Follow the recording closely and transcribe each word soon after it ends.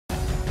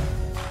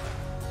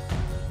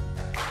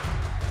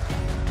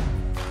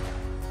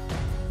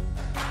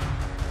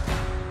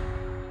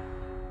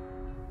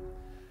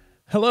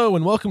Hello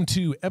and welcome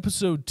to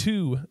Episode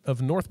 2 of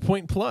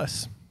Northpointe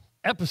Plus.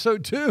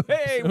 Episode 2.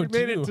 Hey, Episode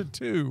we made 2. it to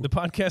 2. The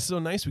podcast is so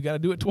nice, we got to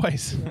do it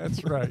twice.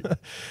 That's right.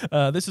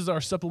 This is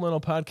our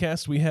supplemental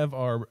podcast. We have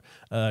our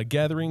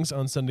gatherings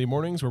on Sunday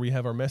mornings where we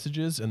have our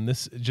messages, and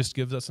this just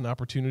gives us an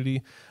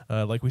opportunity,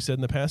 like we said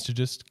in the past, to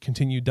just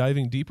continue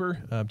diving deeper,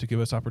 to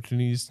give us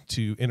opportunities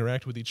to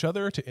interact with each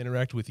other, to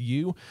interact with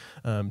you,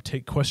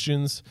 take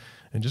questions,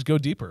 and just go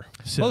deeper.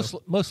 So,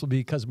 Mostly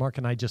because Mark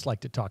and I just like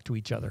to talk to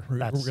each other.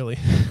 That's really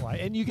why.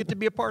 And you get to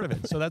be a part of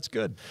it, so that's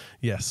good.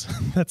 Yes,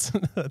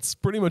 that's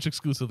pretty much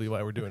exclusively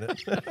why we're doing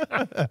it.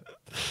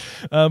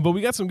 But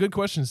we got some good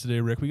questions today,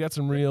 Rick. We got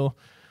some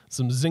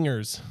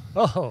zingers.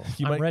 Oh,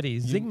 I'm ready.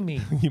 Zing me.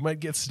 You might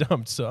get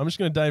stumped. So I'm just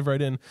going to dive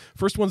right in.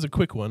 First one's a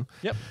quick one.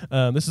 Yep.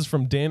 This is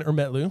from Dan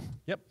Ermetlu.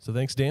 Yep. So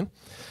thanks, Dan.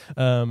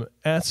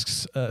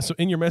 Asks, so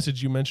in your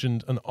message you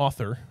mentioned an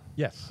author.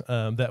 Yes.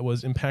 That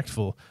was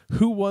impactful.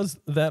 Who was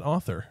that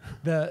author?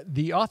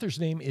 The author's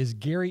name is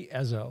Gary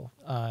Ezzo.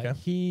 Okay.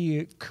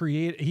 He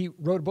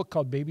wrote a book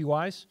called Baby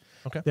Wise.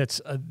 Okay.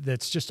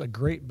 That's just a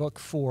great book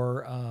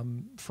for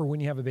when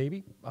you have a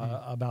baby,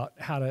 about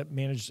how to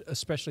manage,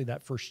 especially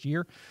that first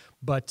year.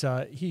 But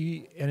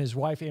he and his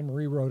wife Anne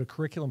Marie wrote a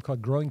curriculum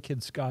called Growing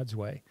Kids God's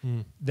Way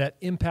that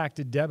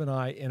impacted Deb and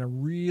I in a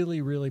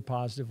really, really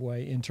positive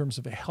way in terms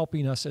of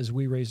helping us as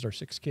we raised our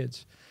 6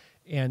 kids.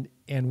 And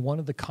one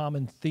of the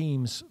common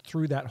themes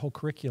through that whole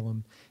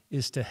curriculum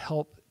is to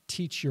help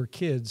teach your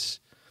kids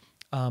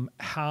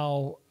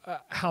how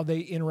they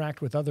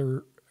interact with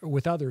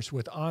others,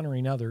 with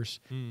honoring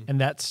others,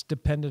 and that's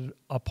dependent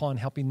upon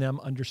helping them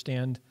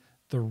understand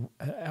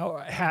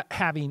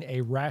having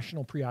a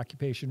rational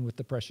preoccupation with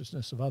the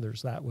preciousness of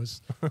others.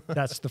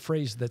 That's the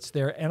phrase that's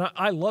there, and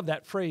I love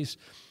that phrase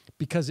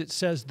because it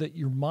says that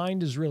your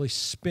mind is really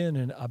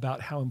spinning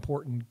about how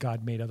important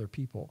God made other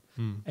people,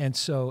 and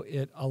so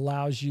it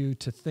allows you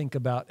to think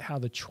about how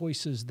the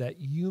choices that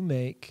you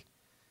make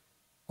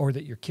or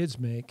that your kids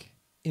make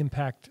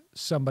impact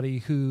somebody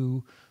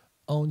who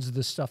owns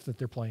the stuff that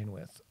they're playing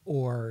with,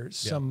 or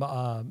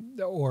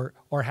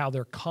or how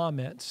their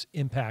comments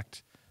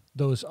impact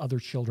those other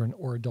children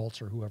or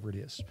adults or whoever it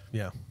is.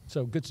 Yeah.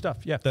 So good stuff.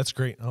 Yeah. That's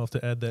great. I'll have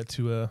to add that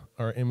to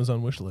our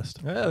Amazon wish list.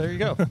 Yeah, there you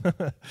go.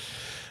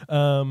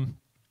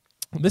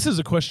 This is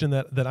a question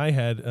that I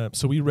had.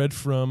 So we read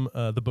from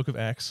the book of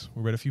Acts.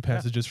 We read a few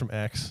passages from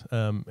Acts.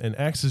 And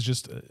Acts is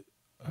just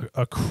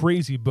a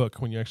crazy book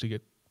when you actually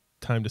get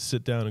time to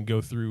sit down and go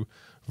through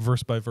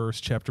verse by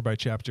verse, chapter by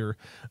chapter.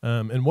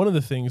 And one of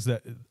the things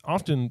that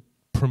often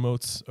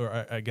promotes,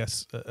 or I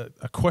guess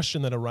a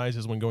question that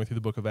arises when going through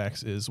the book of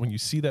Acts is when you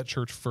see that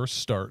church first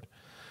start,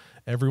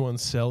 everyone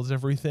sells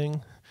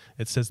everything.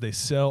 It says they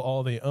sell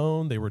all they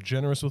own. They were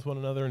generous with one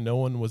another. No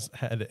one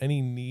had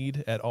any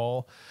need at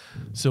all.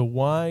 So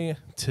why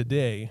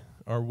today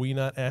are we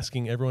not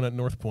asking everyone at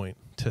Northpointe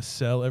to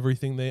sell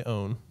everything they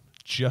own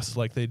just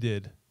like they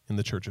did in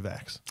the church of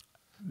Acts?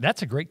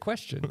 That's a great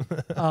question.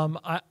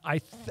 I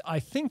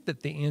think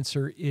that the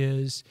answer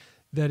is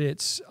that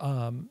it's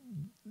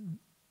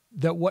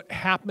that what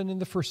happened in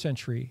the first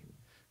century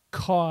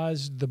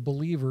caused the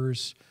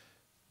believers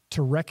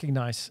to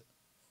recognize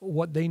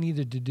what they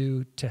needed to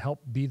do to help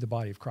be the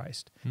body of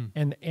Christ.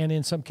 And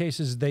in some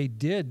cases, they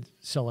did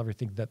sell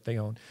everything that they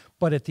owned.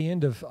 But at the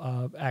end of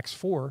Acts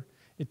 4,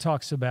 it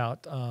talks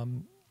about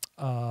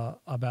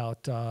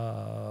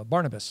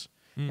Barnabas.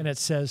 And it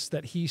says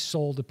that he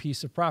sold a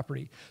piece of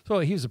property. So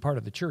he was a part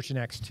of the church in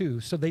Acts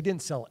 2. So they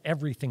didn't sell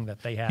everything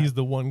that they had. He's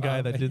the one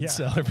guy that didn't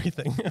sell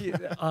everything.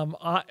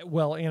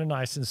 Well,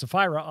 Ananias and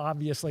Sapphira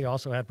obviously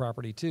also had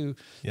property too.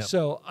 Yep.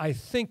 So I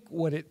think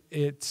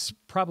it's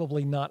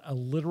probably not a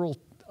literal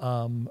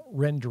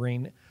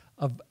rendering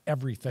of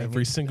everything.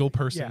 Every single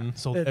person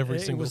sold every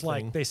single thing. It was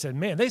like they said,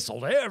 man, they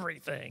sold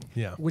everything.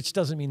 Yeah. Which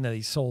doesn't mean that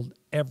they sold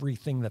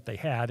everything that they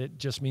had. It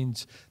just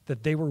means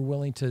that they were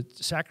willing to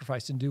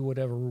sacrifice and do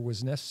whatever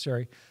was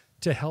necessary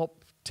to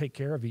help take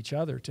care of each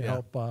other, to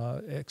help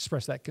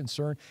express that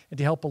concern, and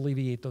to help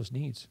alleviate those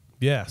needs.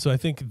 Yeah, so I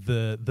think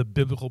the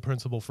biblical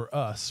principle for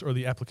us, or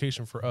the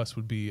application for us,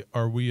 would be,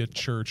 are we a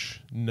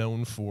church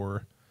known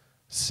for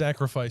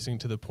sacrificing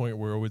to the point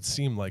where it would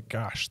seem like,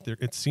 gosh,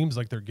 it seems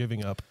like they're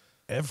giving up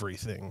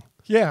everything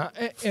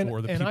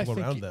for the people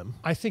around them.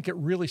 I think it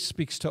really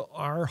speaks to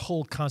our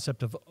whole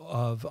concept of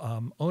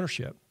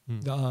ownership,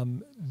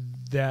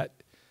 that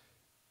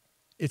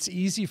it's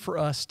easy for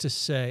us to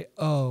say,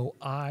 oh,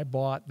 I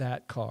bought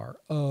that car.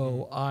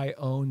 Oh, I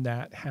own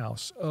that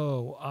house.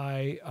 Oh,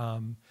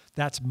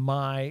 that's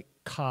my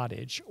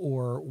cottage,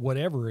 or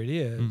whatever it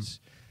is,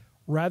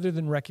 rather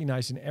than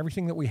recognizing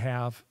everything that we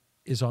have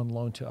is on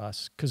loan to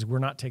us because we're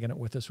not taking it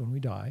with us when we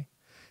die.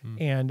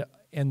 And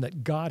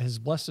that God has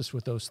blessed us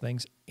with those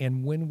things.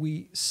 And when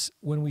we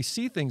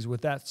see things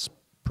with that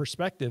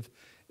perspective,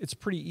 it's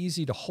pretty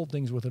easy to hold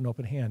things with an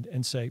open hand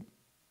and say,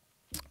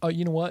 oh,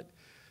 you know what?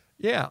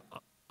 Yeah,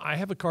 I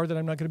have a car that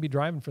I'm not going to be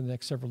driving for the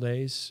next several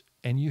days,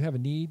 and you have a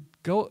need,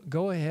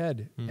 go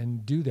ahead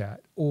and do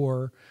that.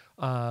 Or,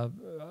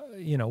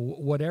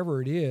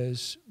 whatever it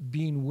is,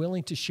 being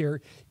willing to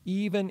share,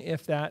 even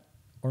if that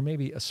or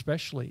maybe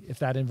especially if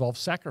that involves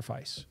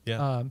sacrifice.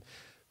 Yeah.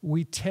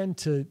 We tend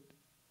to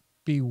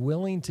be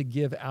willing to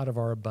give out of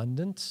our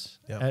abundance,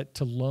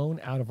 to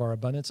loan out of our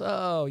abundance.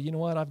 Oh, you know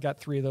what? I've got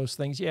 3 of those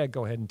things. Yeah,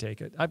 go ahead and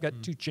take it. I've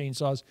got 2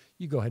 chainsaws.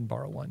 You go ahead and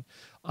borrow one.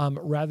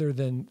 Rather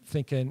than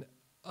thinking,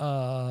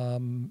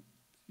 no,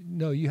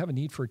 you have a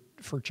need for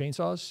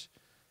chainsaws.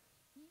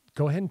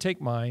 Go ahead and take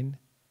mine.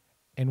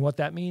 And what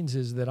that means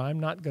is that I'm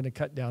not going to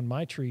cut down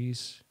my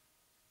trees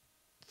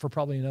for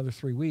probably another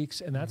 3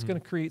 weeks, and that's going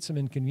to create some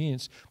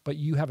inconvenience. But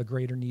you have a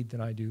greater need than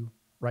I do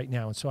right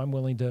now, and so I'm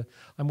willing to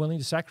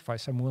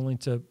sacrifice. I'm willing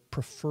to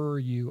prefer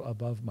you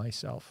above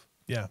myself.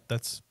 Yeah,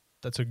 that's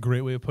a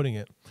great way of putting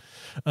it.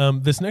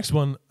 This next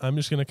one, I'm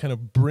just going to kind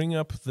of bring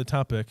up the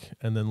topic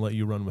and then let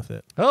you run with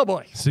it. Oh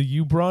boy! So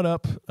you brought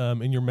up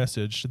in your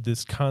message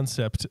this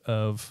concept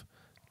of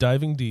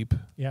diving deep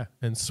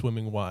and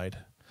swimming wide.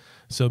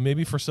 So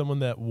maybe for someone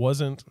that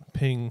wasn't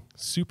paying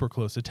super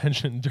close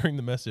attention during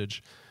the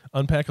message,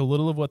 unpack a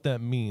little of what that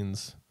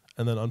means,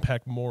 and then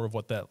unpack more of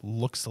what that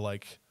looks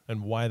like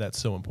and why that's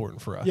so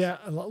important for us. Yeah,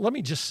 let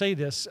me just say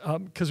this,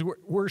 because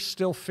we're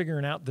still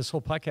figuring out this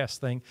whole podcast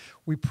thing.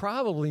 We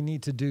probably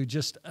need to do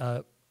just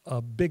a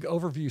big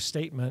overview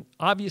statement.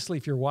 Obviously,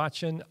 if you're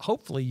watching,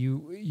 hopefully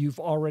you've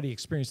already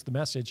experienced the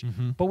message,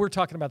 but we're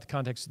talking about the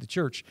context of the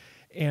church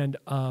and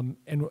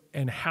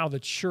how the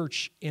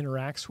church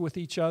interacts with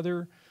each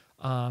other,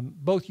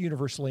 both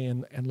universally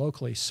and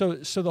locally. So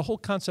the whole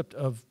concept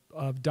of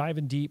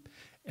diving deep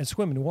and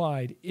swimming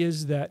wide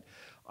is that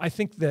I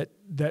think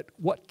that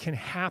what can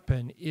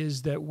happen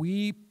is that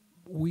we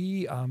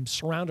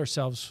surround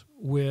ourselves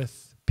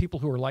with people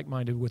who are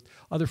like-minded, with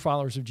other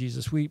followers of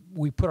Jesus. We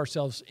put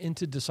ourselves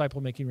into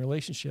disciple-making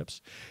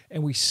relationships,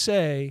 and we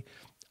say,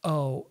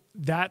 oh,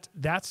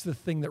 that's the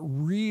thing that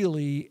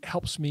really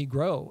helps me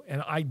grow,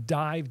 and I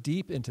dive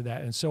deep into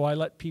that. And so I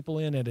let people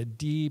in at a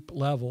deep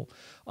level.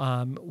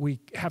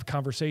 We have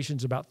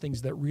conversations about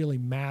things that really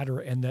matter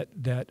and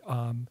that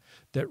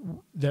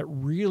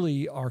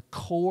really are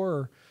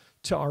core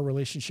to our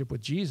relationship with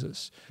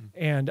Jesus.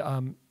 And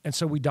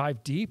so we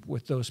dive deep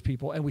with those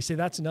people, and we say,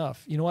 that's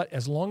enough. You know what?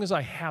 As long as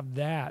I have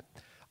that,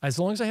 as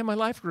long as I have my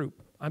life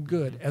group, I'm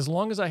good. As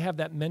long as I have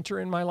that mentor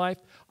in my life,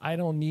 I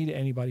don't need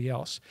anybody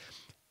else.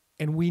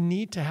 And we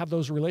need to have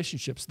those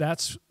relationships.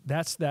 That's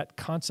that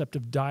concept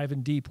of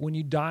diving deep. When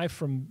you dive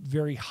from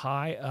very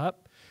high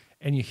up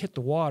and you hit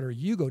the water,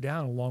 you go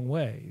down a long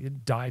way. You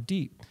dive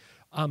deep.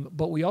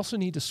 But we also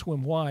need to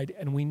swim wide,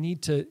 and we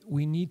need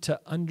to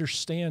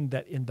understand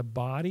that in the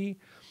body,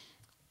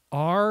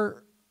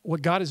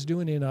 what God is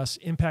doing in us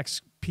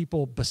impacts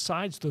people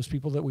besides those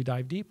people that we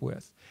dive deep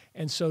with,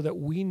 and so that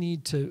we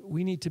need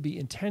to be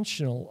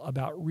intentional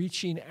about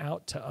reaching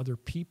out to other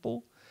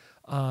people,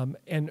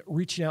 and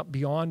reaching out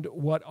beyond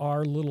what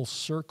our little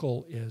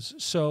circle is.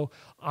 So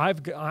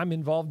I'm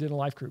involved in a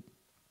life group.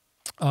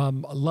 I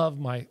love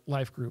my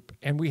life group,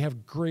 and we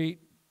have great,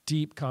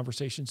 deep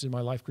conversations in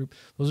my life group.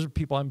 Those are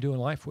people I'm doing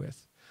life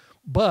with.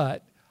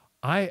 But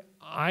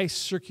I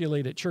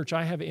circulate at church.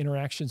 I have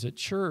interactions at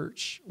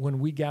church when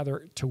we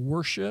gather to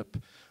worship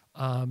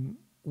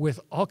with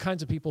all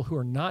kinds of people who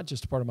are not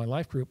just a part of my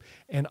life group.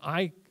 And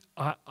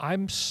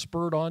I'm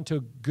spurred on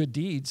to good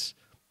deeds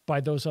by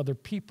those other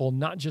people,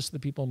 not just the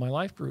people in my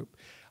life group.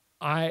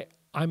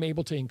 I'm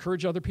able to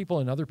encourage other people,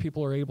 and other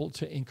people are able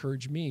to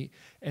encourage me.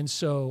 And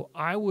so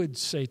I would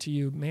say to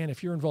you, man,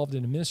 if you're involved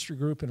in a ministry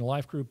group, in a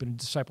life group, in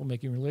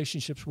disciple-making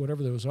relationships,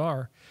 whatever those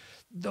are,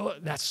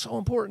 that's so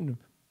important.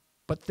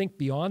 But think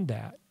beyond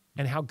that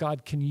and how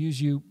God can use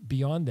you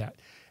beyond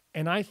that.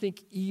 And I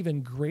think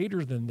even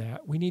greater than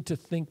that, we need to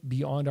think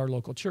beyond our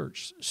local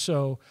church.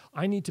 So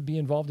I need to be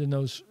involved in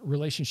those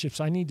relationships.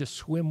 I need to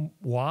swim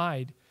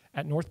wide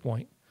at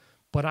Northpointe,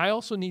 but I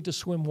also need to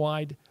swim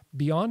wide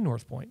beyond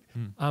Northpointe.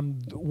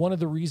 One of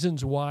the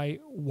reasons why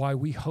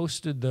we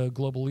hosted the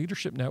Global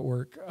Leadership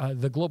Network,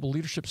 the Global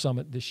Leadership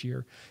Summit this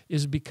year,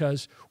 is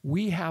because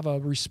we have a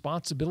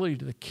responsibility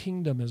to the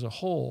kingdom as a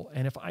whole.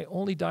 And if I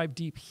only dive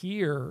deep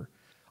here,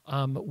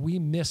 we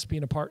miss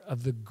being a part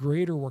of the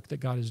greater work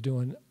that God is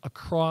doing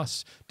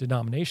across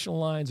denominational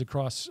lines,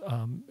 across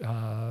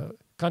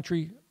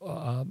country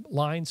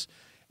lines,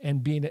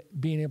 and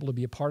being able to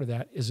be a part of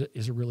that is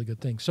a really good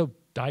thing. So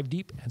dive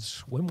deep and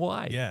swim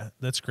wide. Yeah,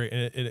 that's great.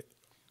 And it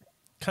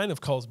kind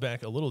of calls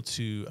back a little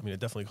to, it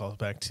definitely calls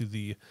back to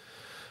the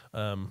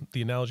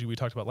analogy we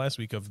talked about last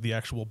week of the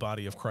actual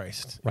body of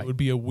Christ. Right. It would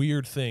be a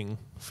weird thing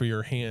for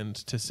your hand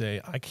to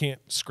say, I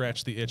can't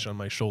scratch the itch on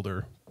my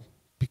shoulder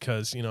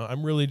because,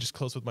 I'm really just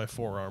close with my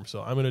forearm.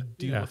 So I'm going to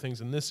deal with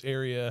things in this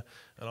area,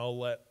 and I'll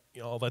let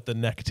the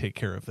neck take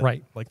care of that.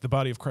 Right. Like the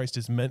body of Christ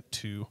is meant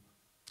to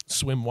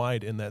swim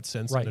wide in that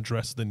sense and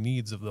address the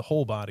needs of the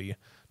whole body,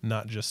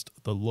 not just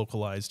the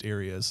localized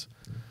areas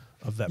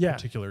of that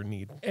particular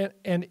need.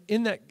 And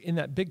in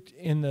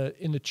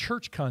the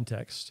church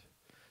context,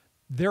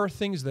 there are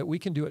things that we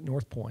can do at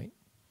Northpointe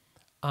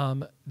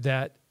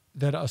that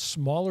a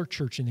smaller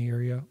church in the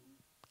area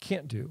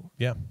can't do.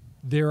 Yeah.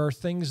 There are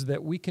things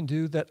that we can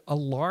do that a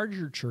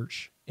larger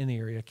church in the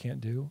area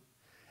can't do.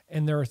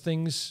 And there are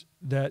things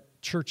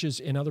that churches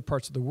in other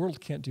parts of the world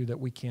can't do that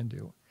we can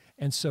do.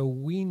 And so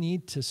we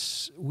need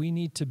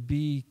to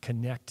be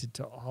connected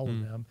to all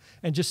of them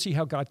and just see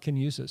how God can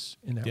use us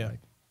in that way.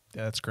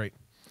 Yeah, that's great.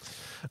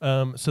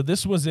 So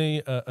this was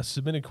a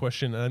submitted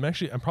question, and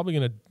I'm probably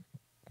going to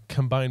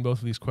combine both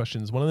of these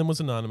questions. One of them was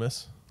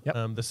anonymous.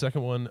 Yep. The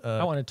second one,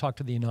 I want to talk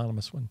to the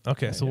anonymous one.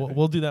 Okay, so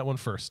we'll do that one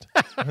first.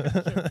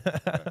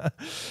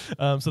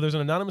 So there's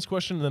an anonymous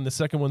question, and then the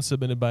second one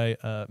submitted by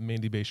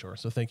Mandy Bayshore.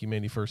 So thank you,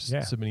 Mandy, for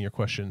submitting your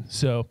question.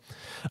 So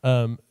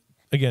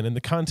again, in the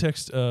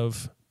context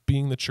of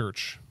being the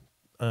church,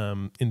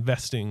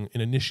 investing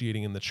and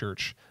initiating in the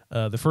church,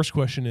 the first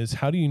question is,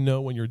 how do you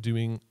know when you're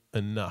doing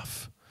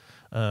enough?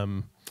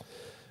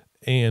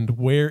 And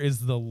where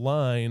is the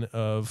line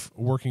of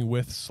working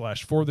with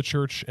 / for the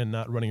church and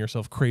not running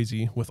yourself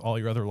crazy with all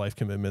your other life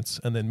commitments?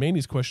 And then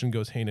Mandy's question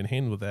goes hand in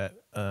hand with that,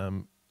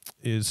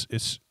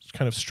 is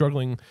kind of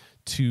struggling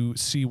to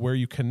see where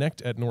you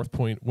connect at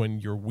Northpointe when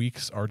your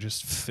weeks are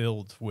just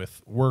filled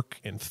with work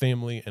and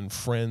family and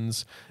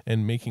friends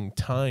and making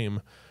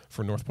time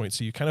for Northpointe.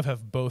 So you kind of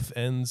have both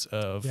ends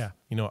of,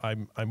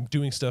 I'm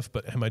doing stuff,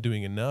 but am I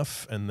doing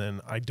enough? And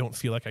then I don't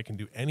feel like I can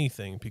do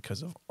anything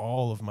because of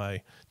all of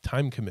my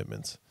time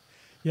commitments.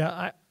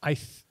 Yeah, I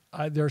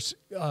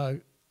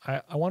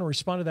want to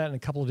respond to that in a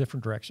couple of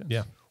different directions.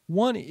 Yeah.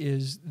 One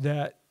is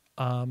that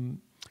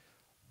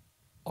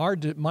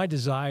my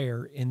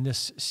desire in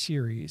this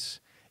series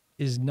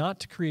is not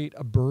to create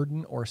a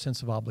burden or a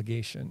sense of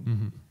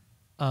obligation.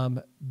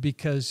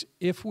 Because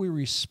if we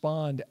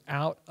respond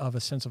out of a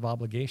sense of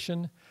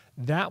obligation,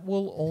 that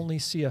will only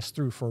see us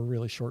through for a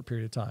really short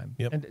period of time.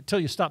 And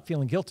until you stop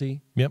feeling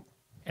guilty.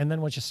 And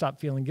then once you stop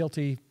feeling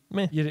guilty,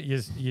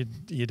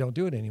 you don't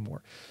do it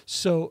anymore.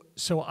 So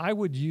I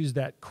would use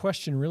that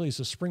question really as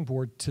a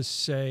springboard to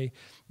say,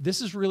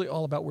 this is really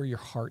all about where your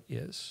heart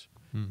is.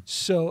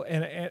 So,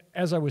 and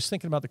as I was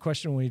thinking about the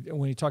question when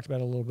we talked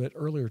about it a little bit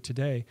earlier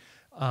today,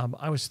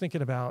 I was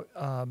thinking about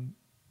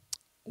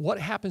what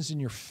happens in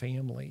your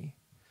family.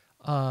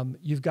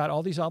 You've got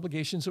all these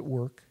obligations at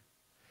work,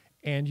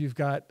 and you've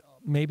got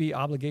maybe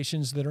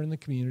obligations that are in the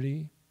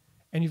community,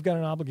 and you've got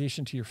an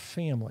obligation to your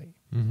family.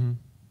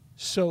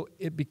 So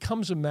it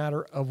becomes a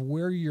matter of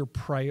where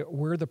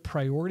the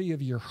priority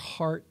of your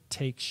heart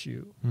takes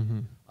you.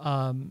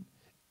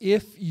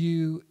 If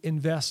you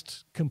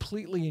invest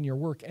completely in your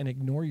work and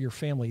ignore your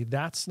family,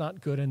 that's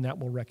not good, and that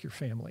will wreck your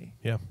family.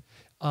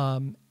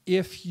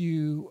 If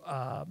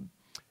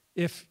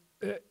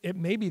it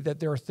may be that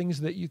there are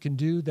things that you can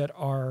do that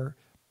are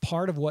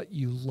part of what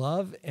you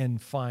love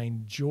and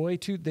find joy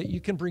to, that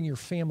you can bring your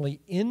family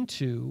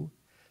into.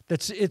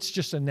 It's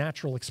just a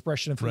natural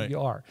expression of who you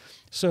are.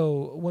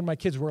 So when my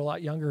kids were a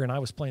lot younger and I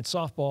was playing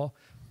softball,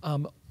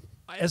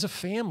 as a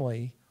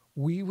family,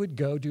 we would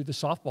go do the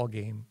softball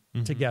game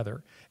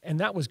together.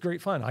 And that was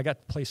great fun. I got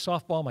to play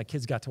softball. My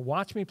kids got to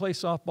watch me play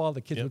softball. The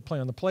kids would play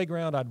on the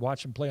playground. I'd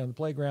watch them play on the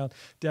playground.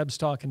 Deb's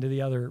talking to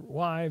the other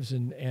wives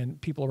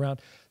and people around.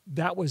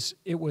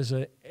 It was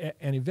an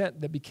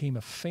event that became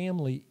a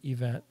family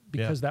event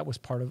because that was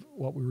part of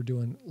what we were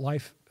doing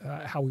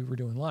how we were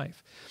doing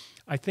life.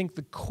 I think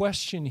the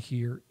question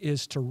here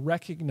is to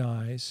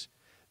recognize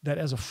that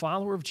as a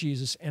follower of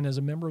Jesus and as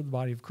a member of the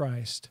body of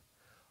Christ,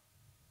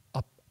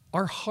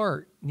 our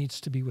heart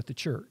needs to be with the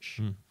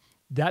church.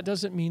 That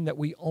doesn't mean that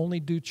we only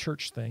do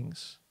church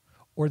things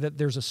or that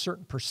there's a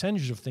certain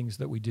percentage of things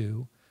that we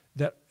do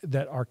that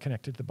are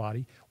connected to the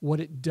body.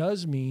 What it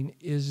does mean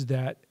is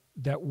that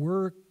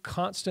we're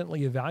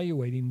constantly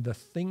evaluating the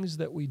things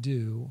that we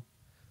do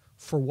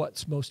for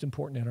what's most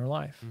important in our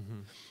life.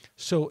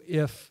 So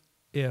if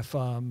you're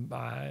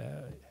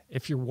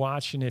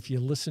watching, if you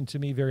listen to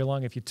me very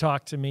long, if you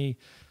talk to me,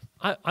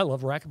 I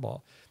love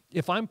racquetball.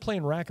 If I'm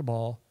playing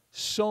racquetball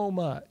so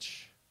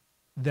much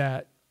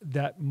that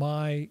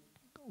my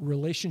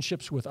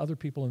relationships with other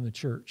people in the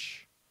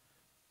church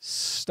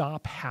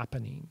stop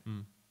happening,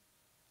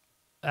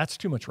 that's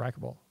too much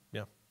racquetball.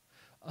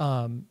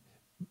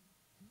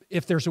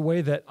 If there's a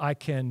way that I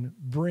can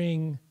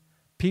bring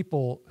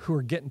people who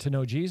are getting to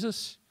know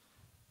Jesus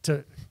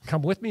to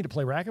come with me to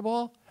play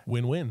racquetball,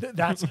 win-win.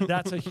 That's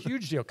a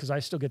huge deal because I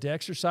still get to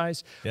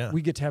exercise.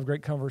 We get to have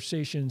great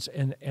conversations,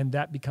 and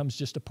that becomes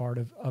just a part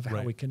of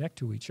how we connect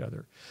to each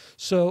other.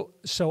 So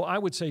I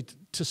would say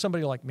to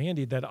somebody like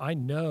Mandy that I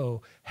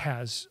know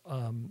has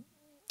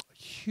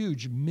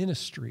huge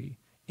ministry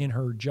in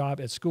her job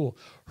at school.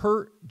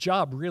 Her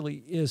job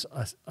really is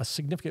a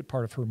significant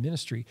part of her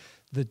ministry.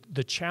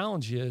 The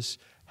challenge is,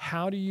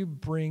 how do you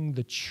bring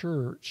the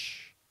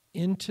church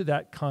into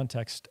that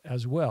context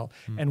as well?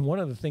 And one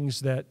of the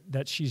things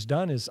that she's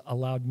done is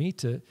allowed me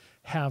to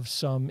have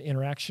some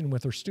interaction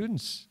with her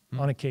students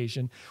on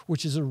occasion,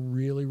 which is a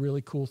really,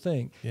 really cool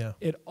thing.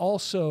 It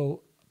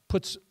also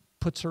puts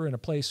her in a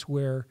place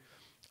where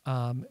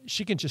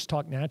she can just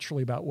talk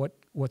naturally about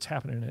what's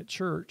happening at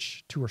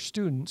church to her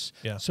students,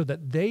 so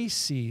that they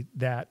see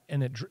that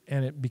and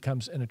it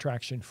becomes an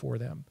attraction for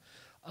them.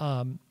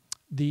 But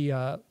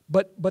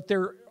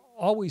there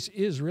always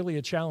is really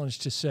a challenge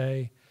to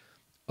say,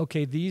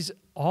 okay,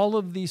 all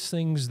of these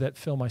things that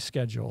fill my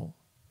schedule,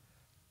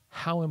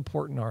 how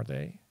important are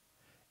they?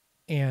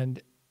 And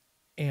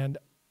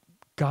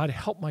God,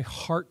 help my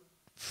heart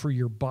for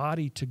your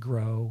body to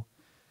grow,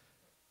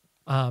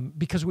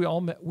 because we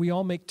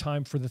all make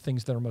time for the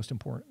things that are most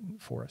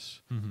important for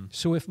us. Mm-hmm.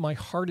 So if my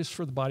heart is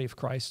for the body of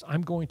Christ,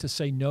 I'm going to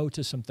say no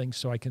to some things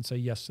so I can say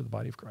yes to the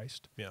body of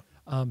Christ. Yeah.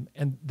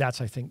 And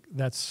that's I think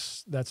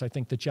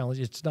the challenge.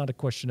 It's not a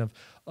question of,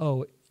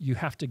 oh, you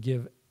have to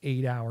give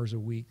 8 hours a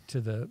week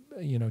to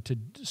to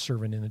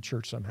serving in the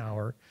church somehow,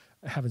 or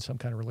having some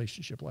kind of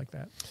relationship like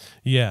that.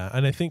 Yeah,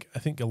 and I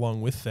think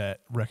along with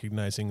that,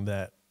 recognizing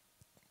that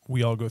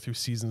we all go through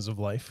seasons of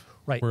life,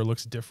 right, where it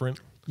looks different.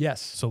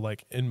 Yes. So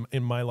like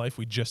in my life,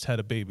 we just had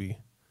a baby,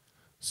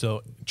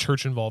 so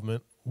church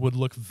involvement would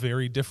look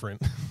very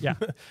different Yeah.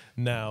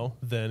 now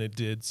than it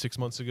did 6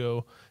 months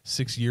ago,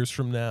 6 years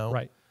from now.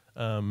 Right.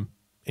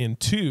 And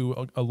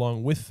two,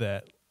 along with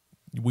that,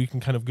 we can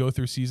kind of go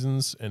through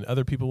seasons, and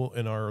other people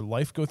in our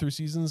life go through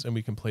seasons, and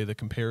we can play the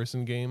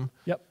comparison game.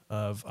 Yep.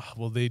 Of,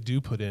 well, they do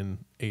put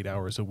in 8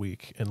 hours a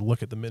week, and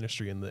look at the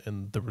ministry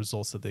and the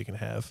results that they can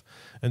have.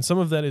 And some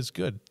of that is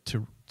good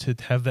to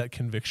have that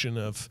conviction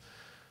of,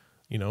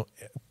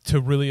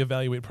 to really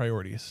evaluate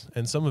priorities.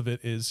 And some of it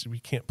is we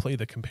can't play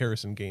the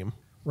comparison game.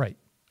 Right.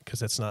 Because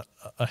that's not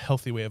a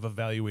healthy way of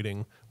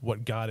evaluating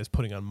what God is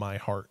putting on my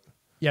heart.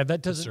 Yeah,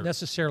 that doesn't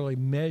necessarily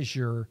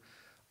measure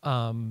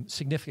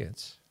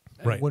significance.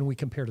 Right. When we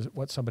compare to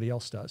what somebody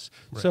else does.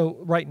 Right. So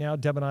right now,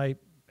 Deb and I,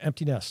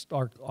 empty nest.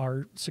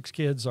 Our 6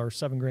 kids, our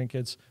 7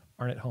 grandkids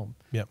aren't at home.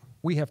 Yep.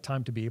 We have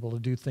time to be able to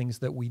do things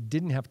that we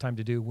didn't have time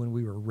to do when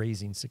we were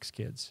raising 6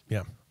 kids.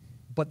 Yeah.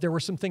 But there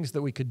were some things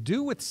that we could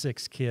do with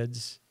 6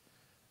 kids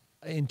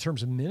in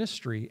terms of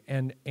ministry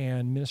and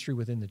ministry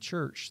within the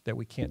church that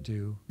we can't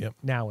do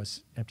now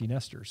as empty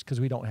nesters, because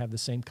we don't have the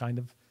same kind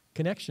of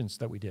connections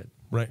that we did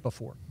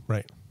before.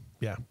 Right.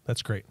 Yeah,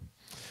 that's great.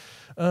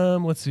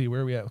 Let's see,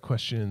 where are we at with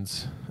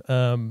questions?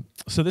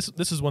 So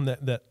this is one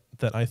that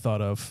I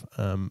thought of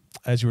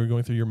as you were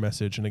going through your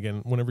message. And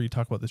again, whenever you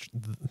talk about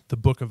the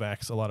book of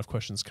Acts, a lot of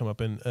questions come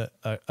up. And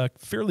a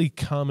fairly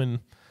common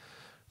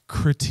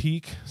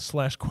critique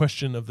 /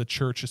 question of the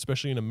church,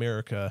 especially in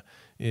America,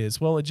 is,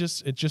 well, it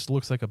just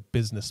looks like a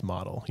business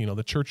model.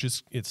 The church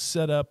it's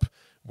set up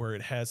where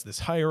it has this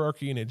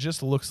hierarchy, and it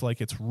just looks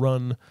like it's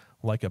run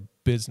like a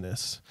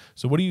business.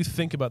 So what do you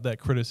think about that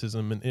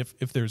criticism? And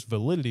if there's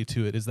validity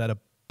to it, is that a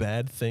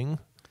bad thing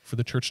for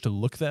the church to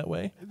look that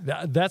way?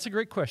 That's a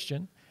great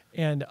question.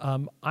 And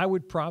I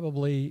would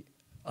probably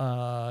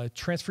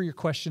transfer your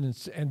question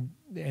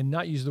and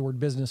not use the word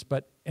business,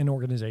 but an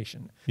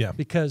organization. Yeah.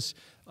 Because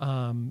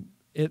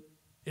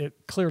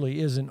it clearly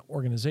is an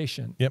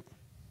organization. Yep.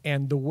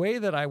 And the way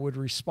that I would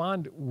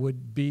respond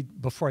would be,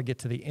 before I get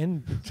to the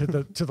end, to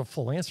the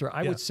full answer,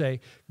 I would say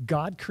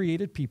God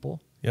created people.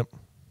 Yep.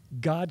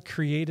 God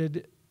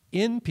created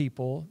in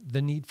people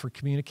the need for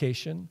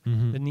communication,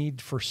 the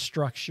need for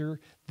structure,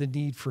 the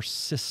need for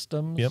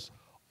systems,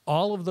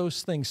 all of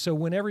those things. So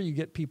whenever you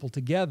get people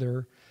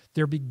together,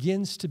 there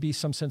begins to be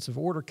some sense of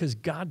order, because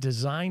God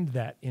designed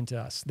that into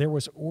us. There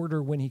was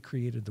order when he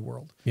created the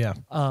world. Yeah.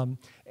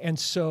 And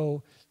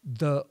so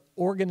the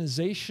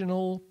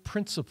organizational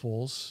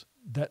principles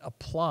that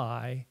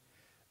apply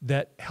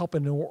that help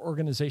an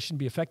organization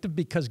be effective,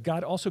 because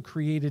God also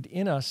created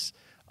in us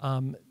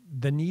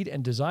the need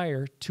and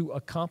desire to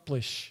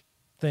accomplish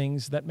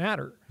things that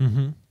matter.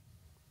 Mm-hmm.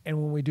 And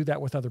when we do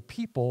that with other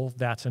people,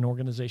 that's an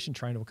organization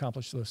trying to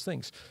accomplish those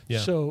things. Yeah.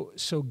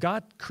 So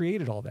God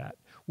created all that,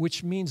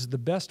 which means the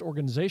best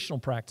organizational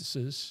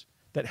practices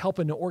that help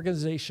an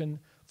organization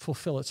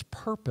fulfill its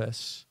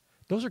purpose,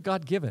 those are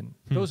God-given.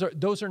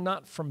 Those are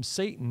not from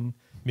Satan.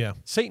 Yeah.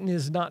 Satan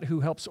is not who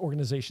helps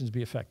organizations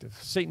be effective.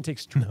 Satan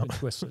takes and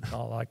twists it,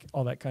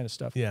 all that kind of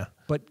stuff. Yeah.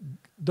 But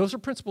those are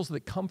principles that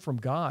come from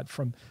God,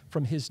 from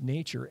his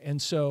nature.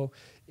 And so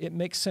it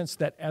makes sense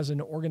that as an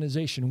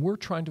organization, we're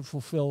trying to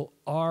fulfill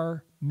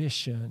our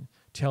mission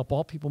to help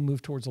all people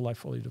move towards a life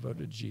fully devoted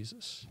to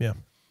Jesus. Yeah.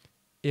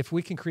 If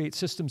we can create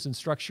systems and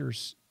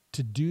structures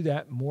to do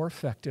that more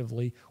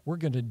effectively, we're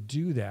going to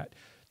do that.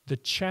 The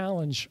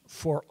challenge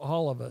for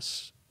all of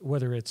us,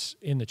 whether it's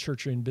in the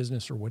church or in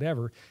business or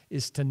whatever,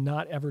 is to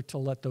not ever to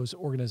let those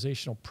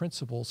organizational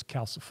principles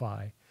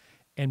calcify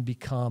and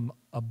become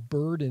a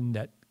burden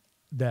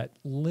that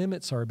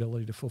limits our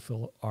ability to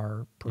fulfill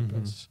our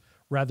purpose,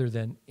 rather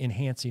than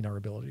enhancing our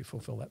ability to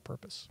fulfill that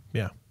purpose.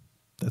 Yeah,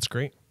 that's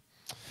great.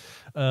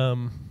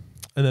 And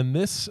then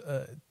this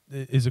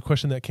is a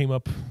question that came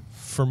up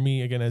for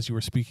me, again, as you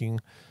were speaking.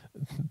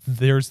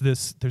 There's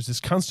this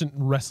constant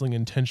wrestling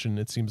and tension,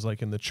 it seems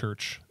like, in the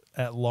church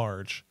at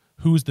large.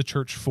 Who's the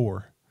church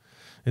for?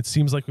 It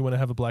seems like we want to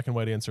have a black and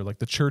white answer. Like,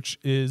 the church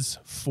is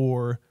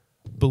for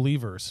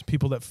believers,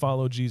 people that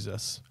follow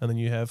Jesus. And then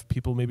you have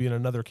people maybe in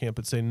another camp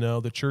that say, no,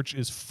 the church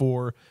is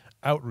for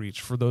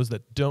outreach, for those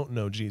that don't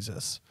know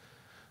Jesus.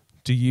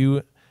 Do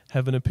you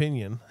have an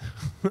opinion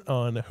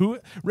on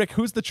Rick,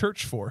 who's the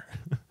church for?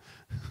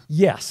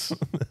 Yes.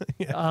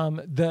 Yeah.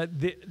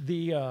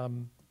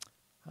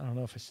 I don't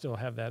know if I still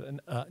have that.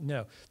 And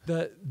no,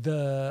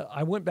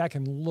 I went back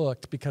and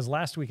looked because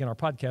last week in our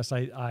podcast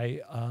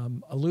I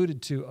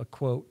alluded to a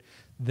quote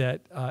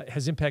that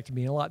has impacted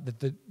me a lot.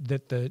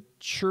 That the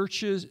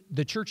church is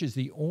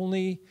the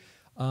only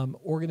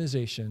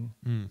organization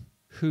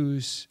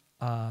whose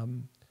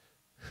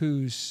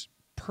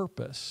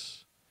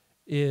purpose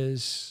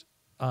is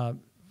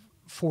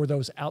for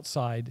those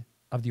outside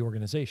of the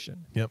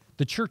organization. Yep.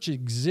 The church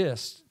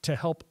exists to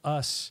help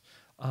us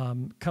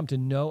come to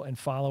know and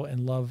follow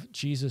and love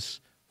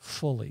Jesus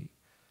fully,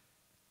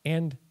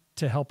 and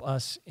to help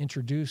us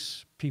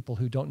introduce people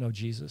who don't know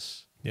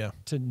Jesus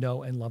to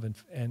know and love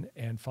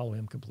and follow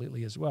him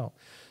completely as well.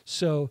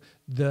 So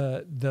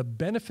the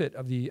benefit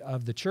of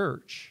the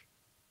church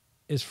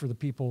is for the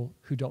people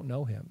who don't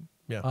know him.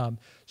 Yeah.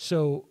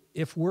 So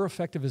if we're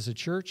effective as a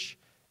church,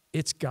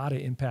 it's got to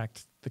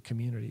impact the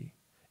community.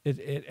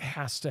 It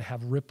has to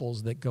have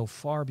ripples that go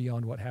far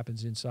beyond what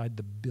happens inside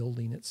the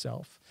building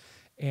itself.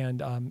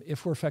 And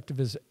if we're effective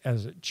as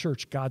a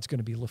church, God's going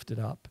to be lifted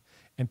up,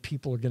 and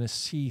people are going to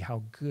see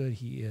how good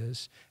he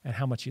is and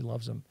how much he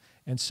loves them.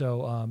 And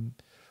so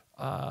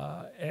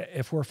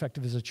if we're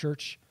effective as a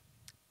church,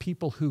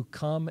 people who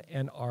come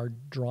and are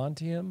drawn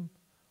to him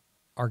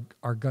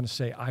are going to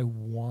say, I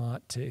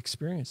want to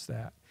experience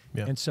that.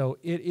 Yeah. And so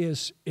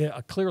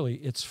clearly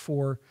it's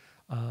for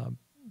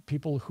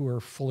people who are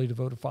fully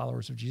devoted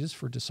followers of Jesus,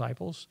 for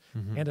disciples,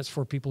 and it's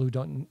for people who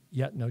don't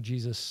yet know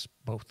Jesus,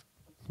 both.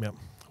 Yeah.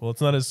 Well,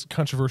 it's not as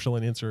controversial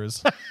an answer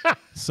as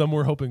some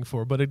were hoping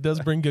for, but it does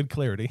bring good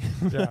clarity.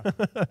 Yeah.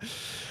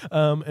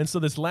 And so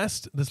this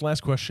last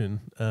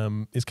question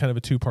is kind of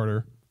a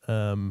two-parter.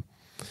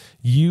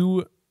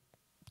 You,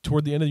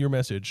 toward the end of your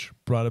message,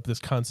 brought up this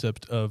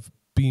concept of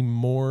being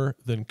more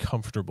than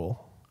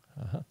comfortable.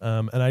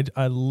 And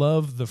I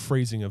love the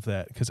phrasing of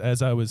that, because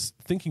as I was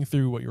thinking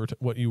through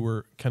what you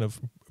were kind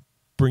of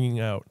bringing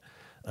out,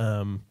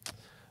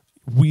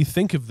 we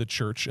think of the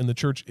church, and the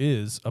church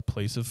is a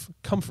place of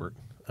comfort,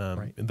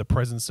 in the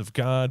presence of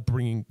God,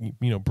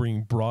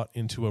 being brought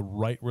into a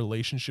right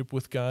relationship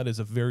with God is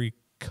a very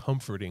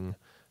comforting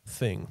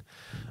thing,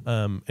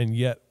 and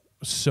yet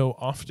so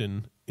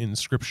often in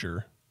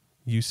Scripture,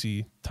 you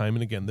see time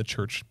and again the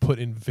church put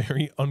in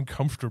very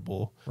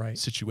uncomfortable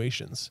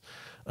situations.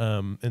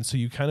 And so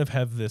you kind of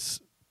have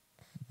this,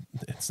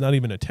 it's not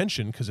even a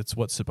tension, because it's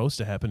what's supposed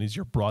to happen is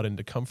you're brought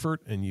into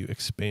comfort and you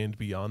expand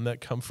beyond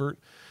that comfort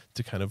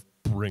to kind of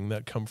bring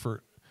that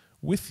comfort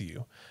with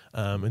you,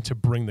 and to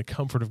bring the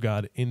comfort of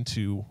God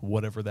into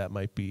whatever that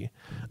might be.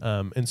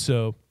 And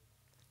so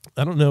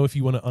I don't know if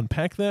you want to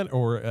unpack that,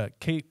 or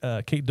Kate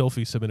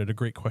Dolphy submitted a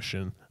great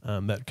question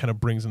that kind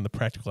of brings in the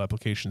practical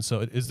application.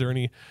 So is there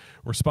any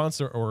response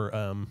or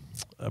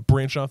a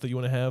branch off that you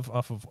want to have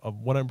off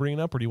of what I'm bringing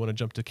up, or do you want to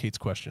jump to Kate's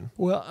question?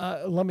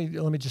 Well, let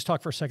me just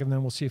talk for a second,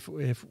 then we'll see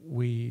if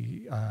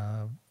we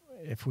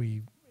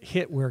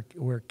hit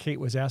where Kate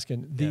was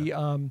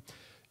asking.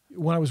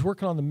 When I was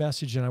working on the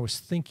message and I was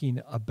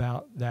thinking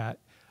about that,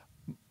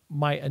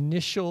 the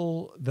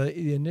initial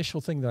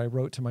thing that I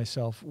wrote to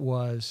myself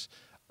was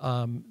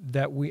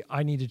that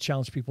I need to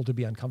challenge people to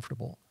be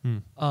uncomfortable.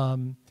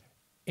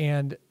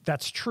 And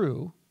that's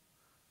true.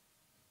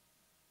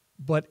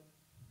 But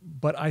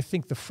I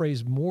think the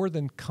phrase "more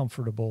than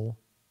comfortable"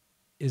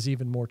 is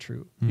even more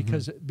true,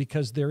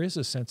 because there is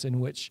a sense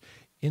in which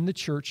in the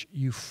church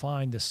you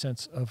find a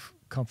sense of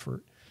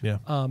comfort. Yeah.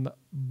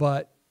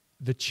 But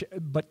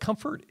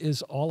comfort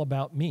is all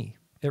about me.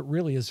 It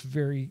really is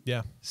very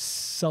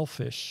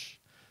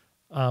selfish.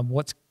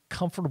 What's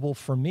comfortable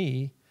for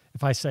me,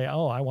 if I say,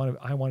 "Oh, I want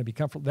to be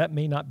comfortable," that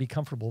may not be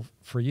comfortable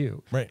for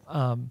you. Right.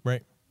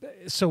 Right.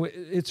 So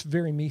it's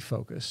very me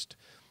focused.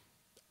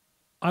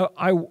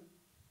 I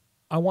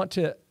want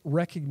to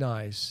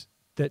recognize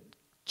that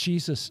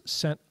Jesus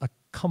sent a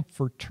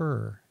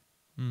comforter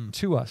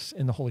to us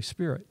in the Holy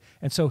Spirit,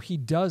 and so he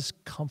does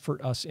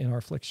comfort us in our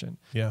affliction.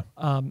 Yeah.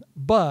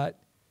 But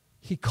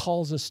he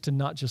calls us to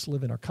not just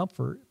live in our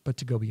comfort, but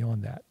to go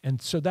beyond that.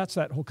 And so that's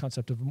that whole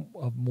concept of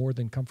more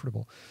than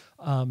comfortable.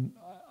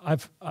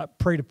 I've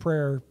prayed a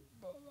prayer,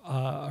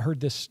 heard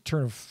this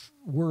turn of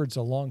words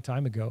a long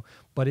time ago,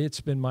 but it's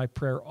been my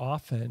prayer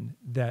often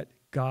that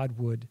God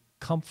would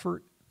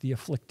comfort the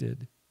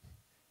afflicted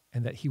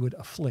and that he would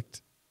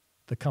afflict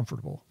the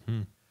comfortable,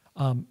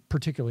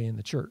 particularly in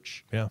the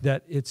church. Yeah.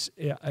 That it's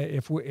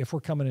if we're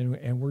coming in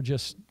and we're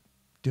just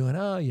doing,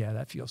 "Oh yeah,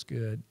 that feels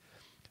good,"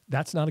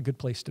 that's not a good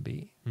place to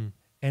be.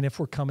 And if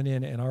we're coming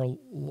in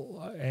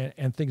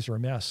and things are a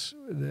mess,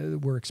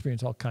 we're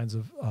experiencing all kinds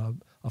of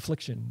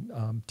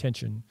affliction,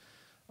 tension,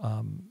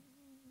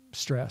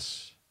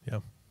 stress. Yeah.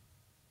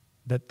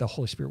 That the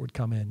Holy Spirit would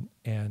come in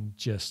and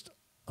just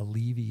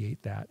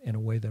alleviate that in a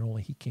way that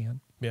only he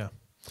can. Yeah.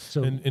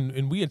 So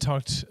and we had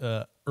talked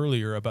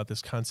earlier about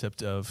this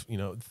concept of,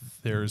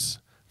 there's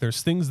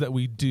things that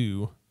we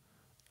do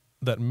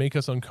that make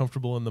us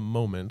uncomfortable in the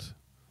moment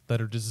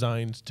that are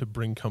designed to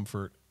bring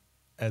comfort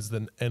as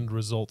the end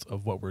result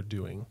of what we're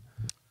doing.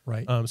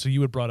 Right. So you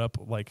had brought up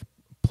like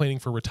planning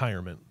for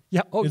retirement.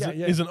 Yeah. Oh, is, yeah,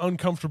 yeah. is an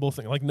uncomfortable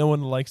thing. Like no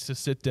one likes to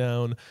sit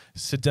down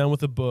with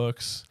the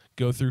books,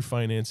 go through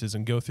finances,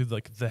 and go through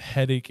like the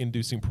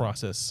headache-inducing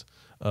process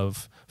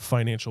of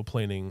financial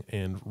planning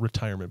and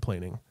retirement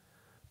planning.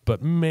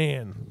 But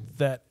man,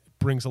 that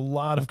brings a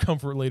lot of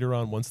comfort later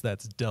on once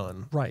that's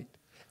done. Right.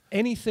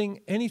 Anything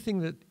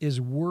that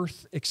is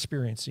worth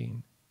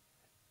experiencing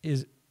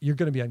is you're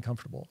going to be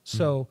uncomfortable.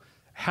 So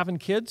having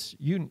kids,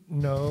 you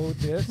know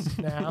this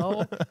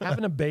now.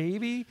 Having a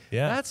baby,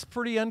 that's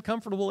pretty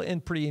uncomfortable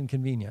and pretty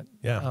inconvenient.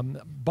 Yeah.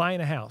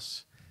 Buying a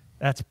house,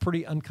 that's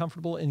pretty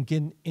uncomfortable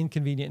and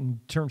inconvenient in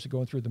terms of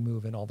going through the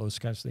move and all those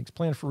kinds of things.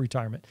 Plan for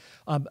retirement.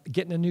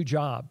 Getting a new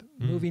job,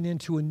 moving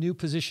into a new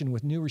position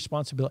with new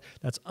responsibility,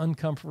 that's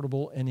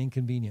uncomfortable and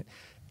inconvenient.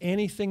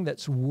 Anything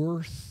that's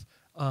worth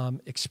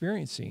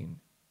experiencing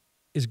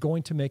is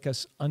going to make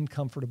us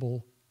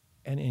uncomfortable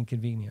and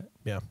inconvenient.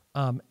 Yeah.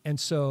 And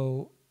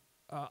so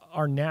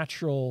our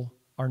natural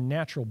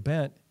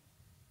bent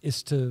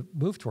is to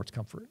move towards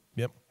comfort.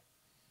 Yep.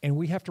 And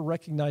we have to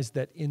recognize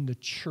that in the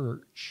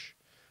church,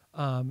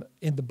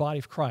 in the body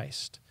of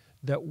Christ,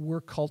 that we're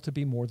called to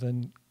be more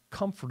than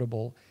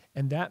comfortable.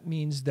 And that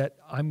means that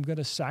I'm going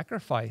to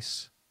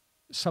sacrifice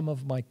some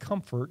of my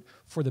comfort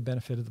for the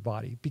benefit of the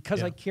body.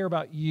 Because I care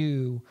about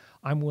you,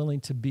 I'm willing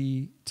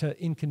to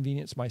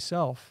inconvenience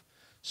myself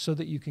so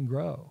that you can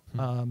grow.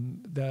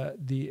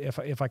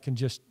 If I can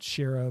just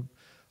share a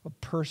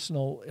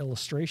personal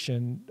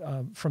illustration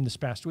from this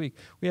past week,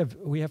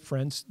 we have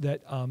friends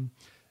that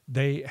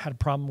they had a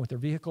problem with their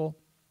vehicle.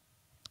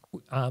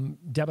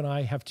 Deb and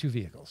I have 2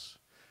 vehicles.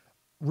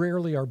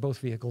 Rarely are both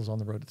vehicles on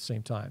the road at the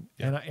same time.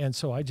 Yeah. And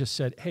so I just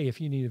said, hey, if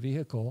you need a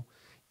vehicle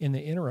in the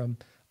interim,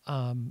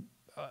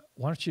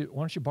 why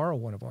don't you borrow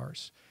one of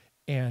ours?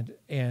 And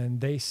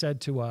they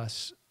said to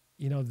us,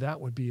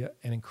 that would be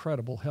an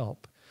incredible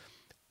help.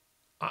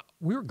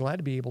 We were glad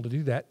to be able to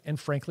do that. And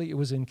frankly, it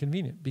was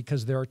inconvenient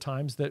because there are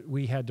times that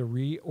we had to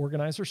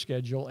reorganize our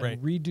schedule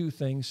and redo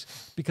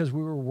things because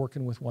we were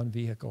working with one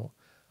vehicle.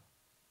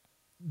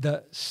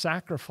 The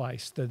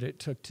sacrifice that it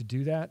took to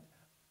do that,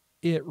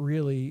 it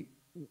really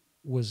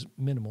was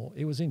minimal.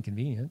 It was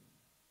inconvenient,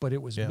 but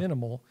it was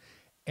minimal.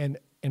 And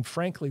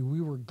frankly,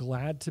 we were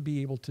glad to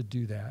be able to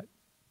do that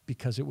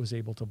because it was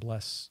able to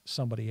bless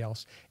somebody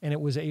else. And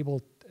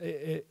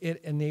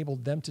it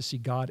enabled them to see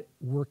God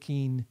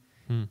working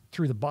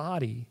through the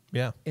body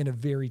in a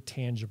very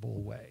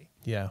tangible way.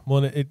 Yeah.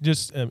 Well, it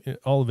just,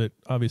 all of it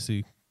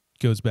obviously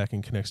goes back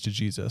and connects to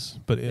Jesus.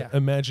 But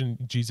imagine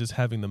Jesus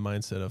having the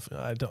mindset of,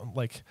 I don't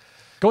like...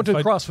 Going to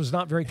the cross was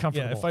not very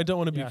comfortable. Yeah, if I don't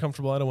want to be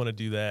comfortable, I don't want to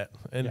do that.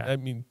 And I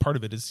mean, part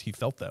of it is he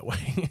felt that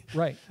way.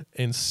 Right.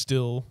 And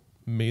still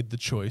made the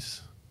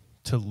choice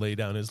to lay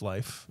down his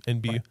life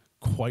and be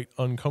quite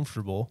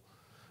uncomfortable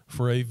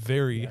for a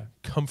very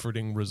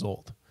comforting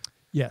result.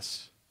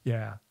 Yes.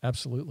 Yeah,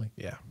 absolutely.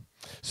 Yeah.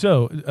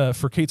 So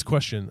for Kate's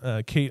question,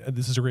 Kate,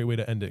 this is a great way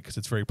to end it because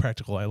it's very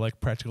practical. I like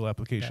practical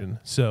application.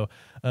 So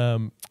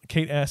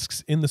Kate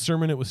asks, in the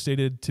sermon it was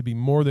stated to be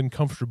more than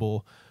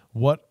comfortable.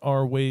 What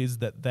are ways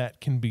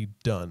that can be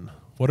done?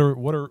 What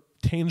are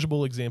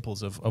tangible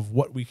examples of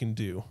what we can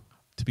do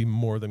to be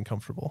more than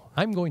comfortable?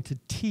 I'm going to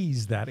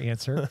tease that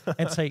answer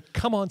and say,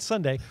 come on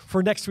Sunday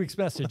for next week's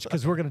message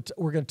because we're going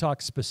to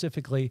talk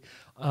specifically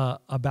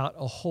about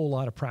a whole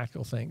lot of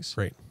practical things.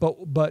 Right.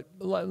 But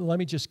let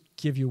me just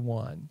give you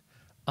one.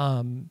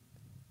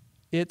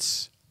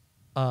 It's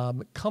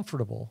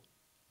comfortable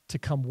to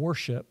come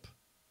worship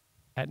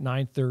at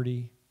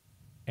 9:30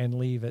 and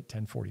leave at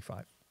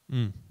 10:45.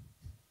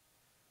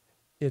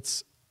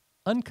 It's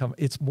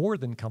more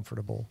than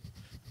comfortable,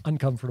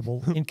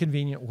 uncomfortable,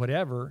 inconvenient,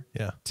 whatever,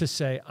 to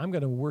say, I'm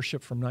going to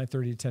worship from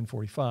 9:30 to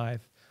 10:45,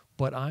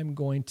 but I'm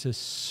going to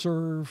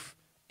serve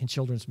in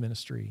children's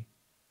ministry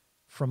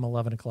from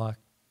 11 o'clock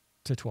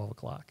to 12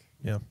 o'clock.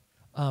 Yeah.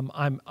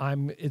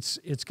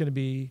 It's going to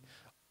be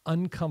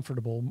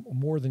uncomfortable,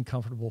 more than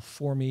comfortable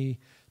for me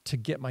to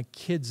get my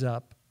kids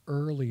up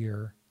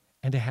earlier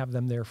and to have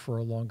them there for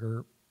a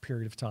longer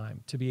period of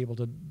time to be able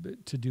to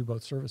do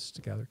both services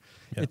together.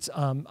 Yeah. It's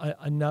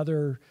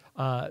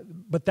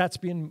but that's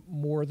being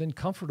more than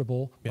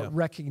comfortable, but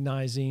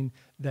recognizing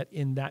that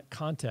in that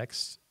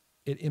context,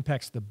 it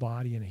impacts the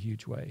body in a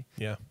huge way.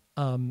 Yeah.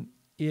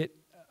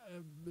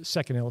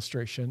 Second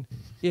illustration,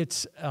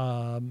 it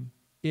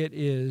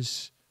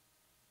is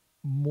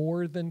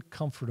more than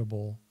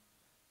comfortable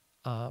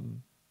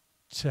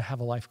to have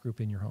a life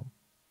group in your home.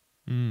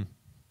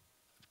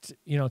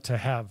 To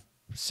have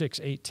 6,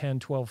 8, 10,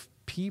 12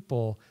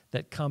 people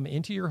that come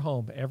into your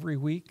home every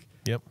week.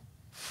 Yep.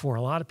 For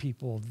a lot of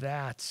people,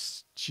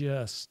 that's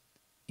just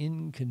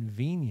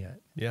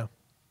inconvenient. Yeah.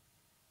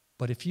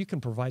 But if you can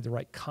provide the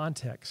right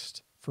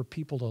context for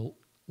people to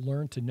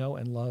learn to know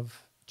and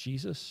love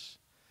Jesus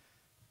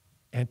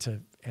and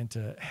to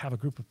have a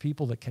group of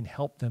people that can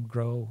help them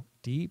grow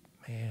deep,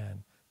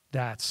 man,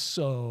 that's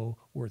so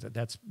worth it.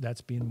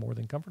 That's being more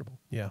than comfortable.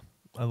 Yeah.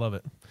 I love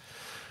it.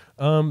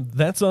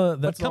 That's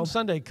But come all.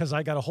 Sunday, because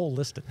I got a whole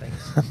list of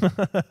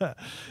things.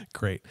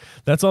 Great.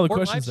 That's all the Or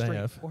questions live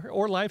I stream, have.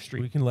 or live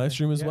stream. We can live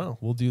stream as Yeah. well.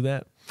 We'll do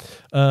that.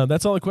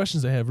 That's all the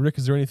questions I have. Rick,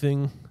 is there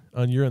anything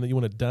on your end that you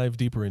want to dive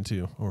deeper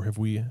into, or have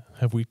we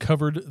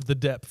covered the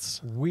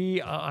depths?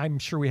 I'm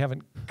sure we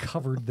haven't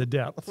covered the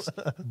depths,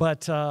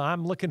 but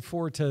I'm looking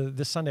forward to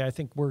this Sunday. I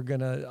think we're going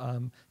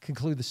to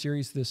conclude the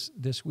series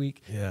this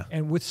week,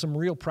 and with some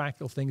real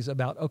practical things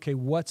about, okay,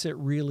 what's it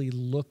really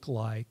look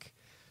like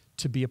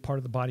to be a part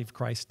of the body of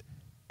Christ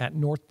at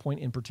Northpointe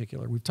in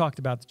particular. We've talked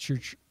about the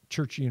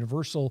church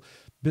universal,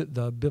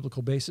 the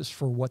biblical basis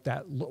for what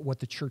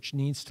the church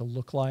needs to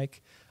look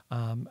like,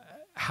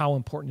 how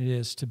important it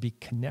is to be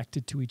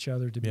connected to each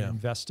other, to be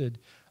invested.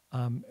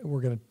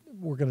 We're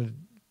gonna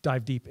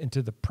dive deep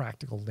into the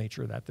practical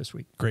nature of that this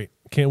week. Great.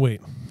 Can't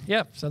wait.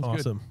 Yeah, sounds good.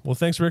 Awesome. Well,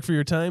 thanks, Rick, for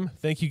your time.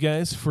 Thank you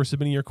guys for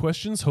submitting your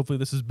questions. Hopefully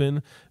this has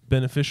been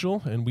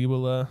beneficial, and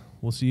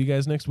we'll see you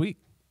guys next week.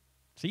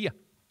 See ya.